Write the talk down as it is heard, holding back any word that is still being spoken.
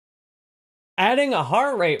Adding a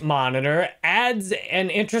heart rate monitor adds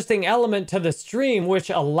an interesting element to the stream,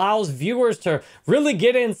 which allows viewers to really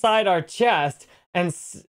get inside our chest and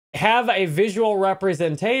have a visual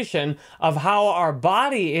representation of how our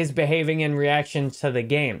body is behaving in reaction to the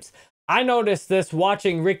games. I noticed this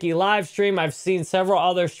watching Ricky live stream. I've seen several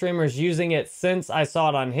other streamers using it since I saw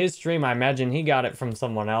it on his stream. I imagine he got it from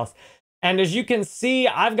someone else. And as you can see,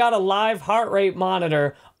 I've got a live heart rate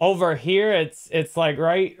monitor over here. It's like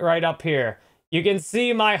right up here. You can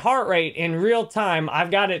see my heart rate in real time. I've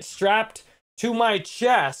got it strapped to my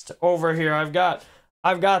chest over here. I've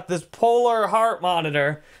got this polar heart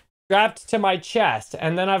monitor strapped to my chest,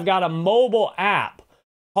 and then I've got a mobile app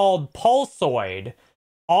called Pulsoid.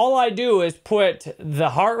 All I do is put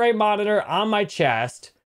the heart rate monitor on my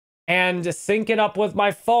chest and sync it up with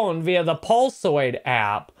my phone via the Pulsoid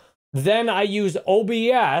app. Then I use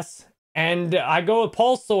OBS and I go with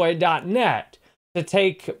pulsoid.net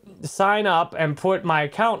to sign up and put my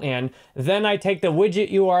account in. Then I take the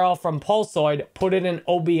widget URL from Pulsoid, put it in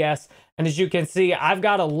OBS, and as you can see, I've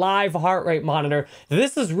got a live heart rate monitor.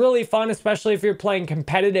 This is really fun, especially if you're playing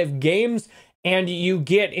competitive games and you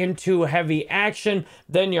get into heavy action,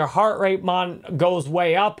 then your heart rate goes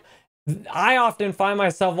way up. I often find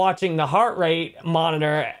myself watching the heart rate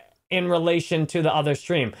monitor in relation to the other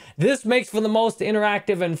stream. This makes for the most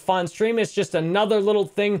interactive and fun stream. It's just another little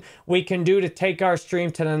thing we can do to take our stream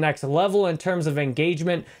to the next level in terms of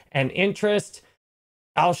engagement and interest.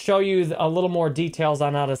 I'll show you a little more details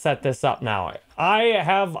on how to set this up now. I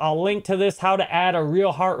have a link to this, how to add a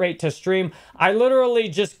real heart rate to stream. I literally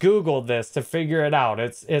just Googled this to figure it out.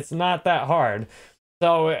 It's not that hard.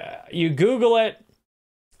 So you Google it,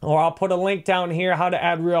 or I'll put a link down here, how to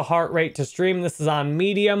add real heart rate to stream. This is on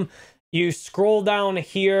Medium. You scroll down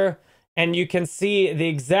here and you can see the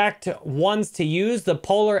exact ones to use. The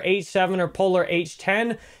Polar H7 or Polar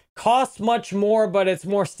H10 costs much more, but it's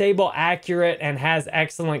more stable, accurate, and has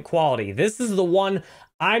excellent quality. This is the one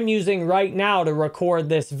I'm using right now to record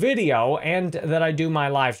this video and that I do my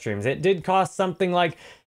live streams. It did cost something like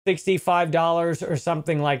 $65 or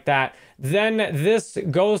something like that. Then this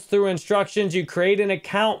goes through instructions. You create an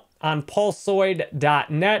account on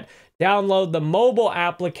pulsoid.net, download the mobile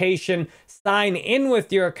application, sign in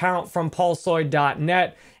with your account from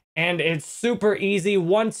pulsoid.net, and it's super easy.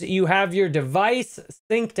 Once you have your device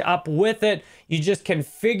synced up with it, you just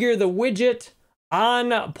configure the widget on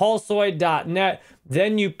pulsoid.net,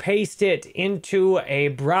 then you paste it into a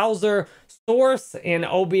browser source in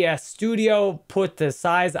OBS Studio, put the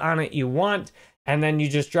size on it you want, and then you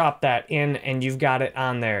just drop that in and you've got it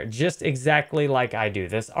on there just exactly like I do.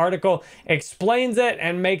 This article explains it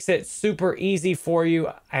and makes it super easy for you,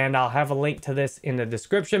 and I'll have a link to this in the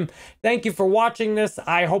description. Thank you for watching this.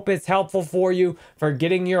 I hope it's helpful for you for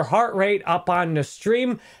getting your heart rate up on the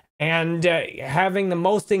stream and having the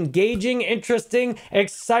most engaging, interesting,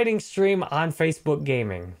 exciting stream on Facebook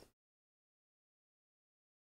gaming.